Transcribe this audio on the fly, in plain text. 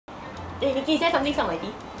Hey, Nikki, is there something sound like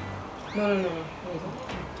this? No.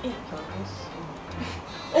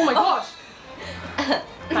 Oh my gosh!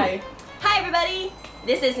 Hi. Hi everybody!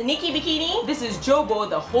 This is Nikki Bikini. This is Jobo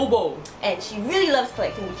the hobo. And she really loves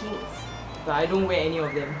collecting bikinis. But I don't wear any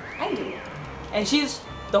of them. I do. And she's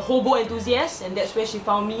the hobo enthusiast, and that's where she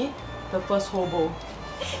found me, the first hobo.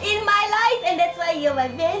 In my life, and that's why you're my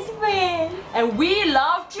best friend. And we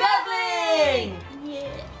love traveling! Yeah,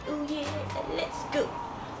 oh yeah, let's go.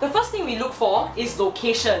 The first thing we look for is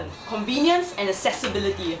location, convenience and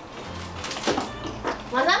accessibility.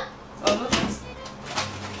 Want some? No thanks.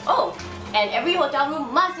 Oh, and every hotel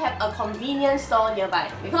room must have a convenience store nearby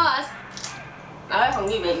because I get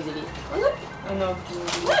hungry very easily. No.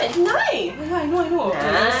 What? It's nice! Yeah, I know.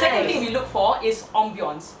 Nice. The second thing we look for is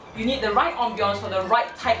ambience. You need the right ambience for the right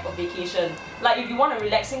type of vacation. Like if you want a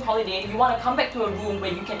relaxing holiday, you want to come back to a room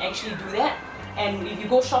where you can actually do that. And if you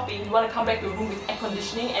go shopping, you want to come back to a room with air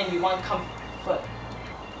conditioning and you want comfort.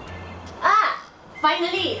 Ah!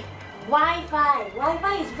 Finally! Wi-Fi!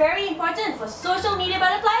 Wi-Fi is very important for social media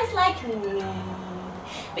butterflies like me.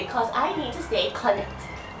 Because I need to stay connected.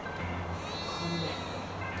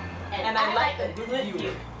 And I like a good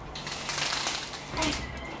view.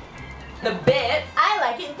 The bed, I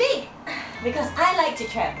like it big because I like to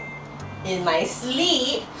travel in my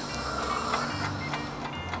sleep.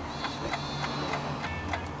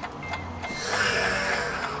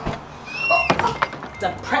 the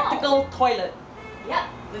practical toilet. Yep,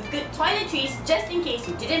 with good toiletries just in case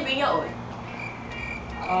you didn't bring your own.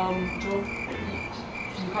 Joe,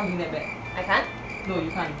 you can't bring that back. I can't? No, you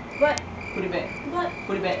can't. What? Put it back. What?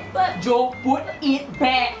 Put it back. What? Joe, put it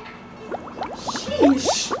back.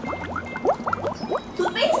 Sheesh.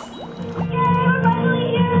 Toothpaste?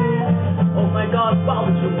 Oh my god, wow,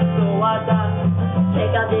 it's so awesome.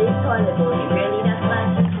 Check out this toilet bowl, it really does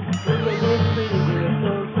flash. Look at this pretty girl,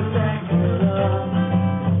 so spectacular.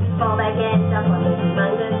 Fall back and jump on this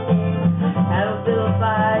humongous thing. Have a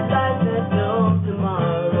philosophied life, there's no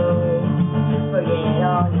tomorrow. Forget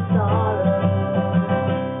all your sorrow.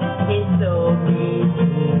 It's so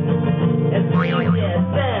easy. And free, yes,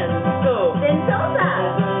 then go. Sentosa!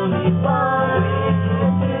 There's only one way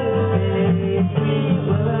to make me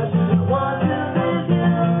work. I want to live you.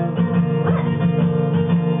 What?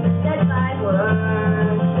 That's my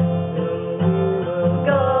word. Soon we will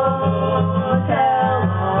go tell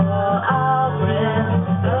all our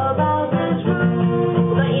friends about this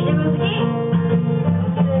room. Wanna eat the room again?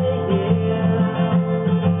 Stay here.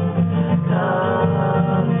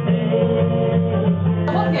 Come stay. I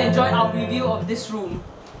hope you enjoyed our review of this room.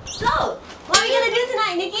 So, what are we gonna do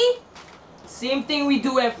tonight, Nikki? Same thing we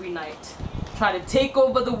do every night. Try to take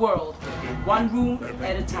over the world, one room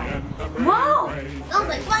at a time. Wow! Sounds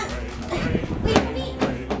like fun! Wait,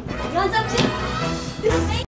 you want some too?